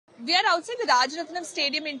We are outside the Rajaratnam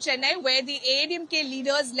Stadium in Chennai, where the AIADMK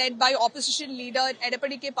leaders, led by opposition leader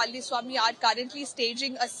Edapadi K. Palliswamy, are currently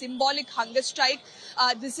staging a symbolic hunger strike.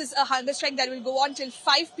 This is a hunger strike that will go on till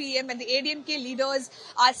 5 p.m. and the AIADMK leaders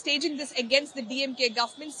are staging this against the DMK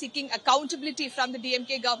government, seeking accountability from the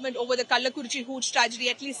DMK government over the Kallakurichi Hooch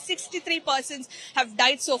tragedy. At least 63 persons have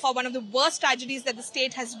died so far, one of the worst tragedies that the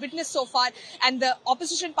state has witnessed so far. And the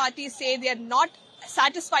opposition parties say they are not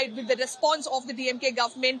satisfied with the response of the DMK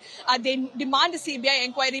government. They demand a CBI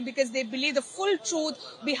inquiry because they believe the full truth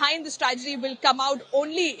behind this tragedy will come out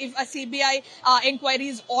only if a CBI inquiry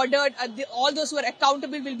is ordered. All those who are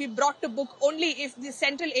accountable will be brought to book only if the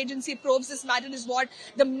central agency probes this matter, is what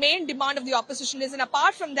the main demand of the opposition is. And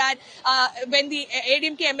apart from that, when the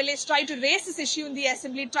AIADMK MLAs try to raise this issue in the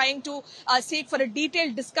assembly, trying to seek for a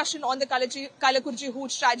detailed discussion on the Kallakurichi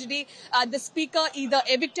Hooch tragedy, the speaker either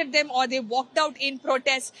evicted them or they walked out in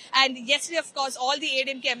protest. And yesterday, of course, all the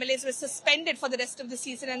AIADMK MLAs were suspended for the rest of the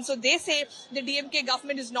season. And so they say the DMK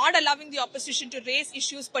government is not allowing the opposition to raise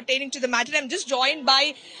issues pertaining to the matter. I'm just joined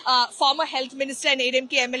by former Health Minister and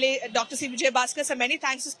AIADMK MLA, Dr. C. Vijay Bhaskar. So many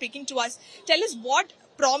thanks for speaking to us. Tell us what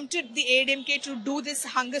prompted the AIADMK to do this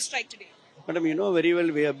hunger strike today. Madam, you know very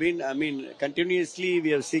well, we have been, continuously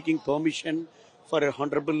we are seeking permission for a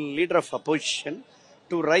honorable leader of opposition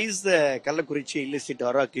to raise the Kallakurichi illicit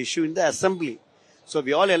Arak issue in the assembly. So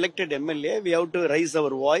we all elected MLA, we have to raise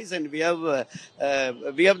our voice, and we have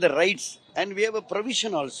the rights, and we have a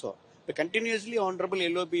provision also. Continuously, Honorable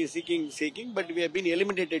LOB is seeking, but we have been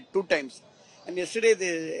eliminated 2 times. And yesterday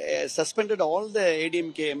they suspended all the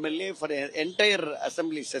AIADMK MLA for an entire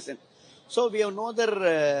assembly session. So we have no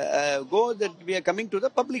other go that we are coming to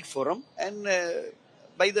the public forum, and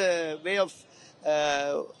by the way of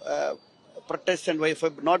protest, and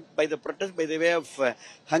not by the protest, by the way of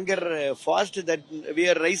hunger fast, that we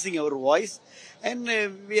are raising our voice, and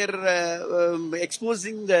we are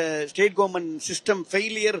exposing the state government system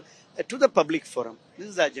failure to the public forum. This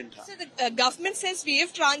is the agenda. So the government says we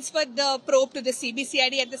have transferred the probe to the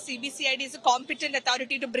CBCID, and the CBCID is a competent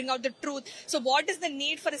authority to bring out the truth. So what is the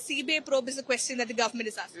need for a CBI probe is the question that the government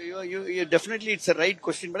is asking. You definitely, it's a right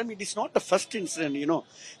question, but it is not the first incident,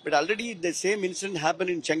 But already the same incident happened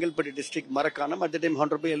in Chengalpattu district, Marakanam. At the time,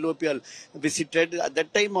 Honorable LOPL visited. At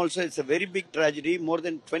that time also, it's a very big tragedy, more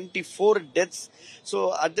than 24 deaths.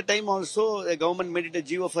 So at the time also, the government made it a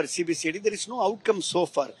GO for CBCID. There is no outcome so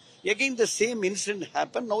far. Again, the same incident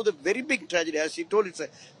happened. Now, the very big tragedy, as he told, it's a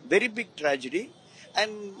very big tragedy.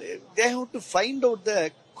 And they have to find out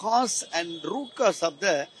the cause and root cause of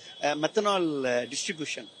the methanol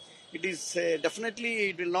distribution. It is definitely,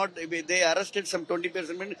 it will not, they arrested some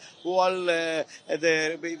 20% who all,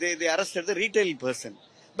 they arrested the retail person.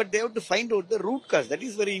 But they have to find out the root cause. That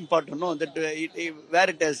is very important, that where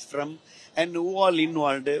it is from, and who all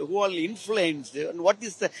involved, who all influenced, and what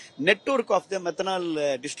is the network of the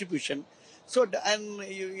methanol distribution. So, and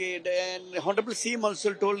Honorable CM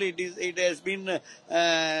also told it has been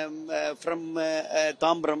from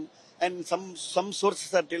Tambram, and some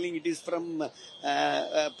sources are telling it is from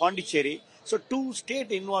Pondicherry. So 2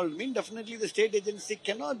 state involved mean definitely the state agency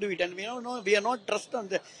cannot do it, and we are not trust on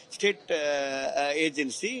the state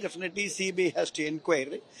agency. Definitely CBI has to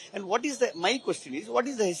inquire. And my question is, what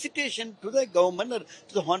is the hesitation to the government or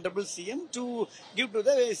to the Honorable CM to give to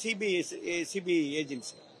the CBI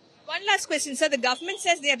agency? One last question, sir. The government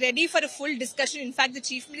says they are ready for a full discussion. In fact, the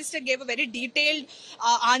Chief Minister gave a very detailed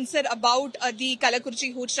answer about the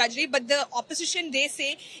Kallakurichi Hooch tragedy. But the opposition, they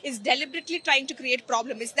say, is deliberately trying to create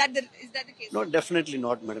problem. Is that the case? No, definitely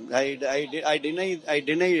not, madam. I deny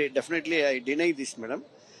this, madam.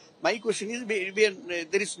 My question is,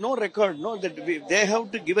 there is no record, that they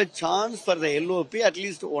have to give a chance for the LOP at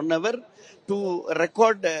least 1 hour to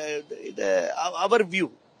record our view.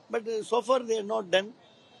 But so far they are not done.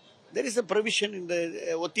 There is a provision in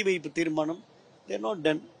the Ottivaipu Tirmanam. They are not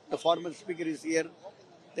done. The former speaker is here.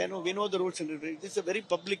 We know the rules and regulations. This is a very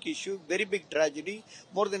public issue, very big tragedy.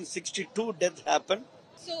 More than 62 deaths happened.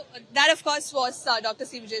 So that, of course, was Dr.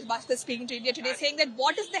 C. Vijay Bhaskar speaking to India Today, saying that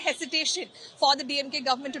what is the hesitation for the DMK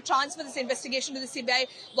government to transfer this investigation to the CBI?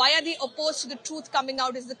 Why are they opposed to the truth coming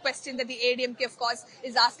out is the question that the AIADMK, of course,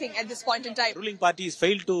 is asking at this point in time. Ruling parties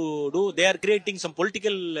failed to do. They are creating some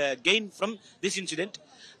political gain from this incident,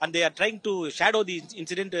 and they are trying to shadow the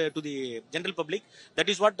incident to the general public. That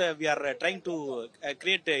is what we are trying to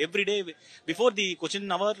create every day. Before the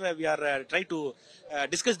question hour, we are trying to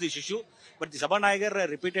discuss this issue. But the Sabha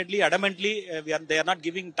repeatedly, adamantly, they are not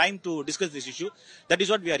giving time to discuss this issue. That is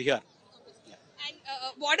what we are here. And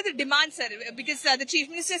what are the demands, sir? Because the Chief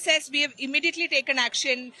Minister says we have immediately taken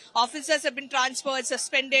action. Officers have been transferred,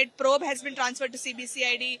 suspended. Probe has been transferred to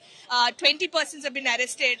CBCID. 20 persons have been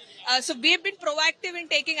arrested. So we have been proactive in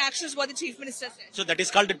taking actions, what the Chief Minister said. So that is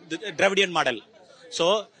called the Dravidian model.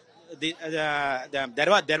 So there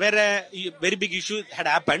were a very big issue had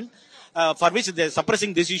happened. For which they are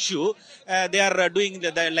suppressing this issue, they are doing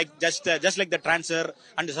like just like the transfer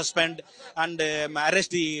and suspend and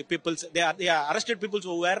arrest the people. They are arrested people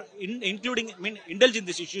who were including indulge in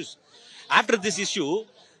these issues. After this issue,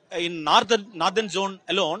 in northern zone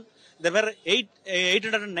alone, there were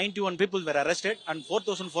 891 people were arrested and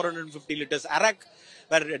 4,450 liters arak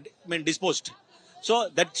were disposed. So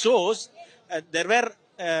that shows there were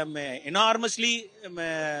enormously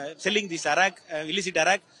selling this arak, illicit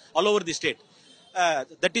arak, all over the state.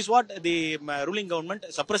 That is what the ruling government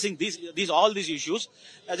suppressing all these issues.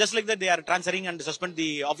 Just like that, they are transferring and suspend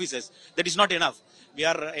the officers. That is not enough. We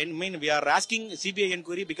are asking CBI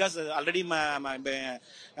inquiry because already my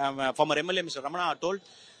former MLA Mr. Ramana told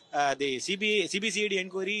the CBCID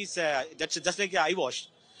inquiry is just like eyewash.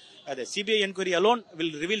 The CBI inquiry alone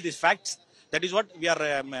will reveal these facts. That is what we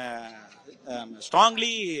are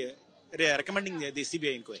strongly recommending the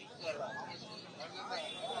CBI inquiry.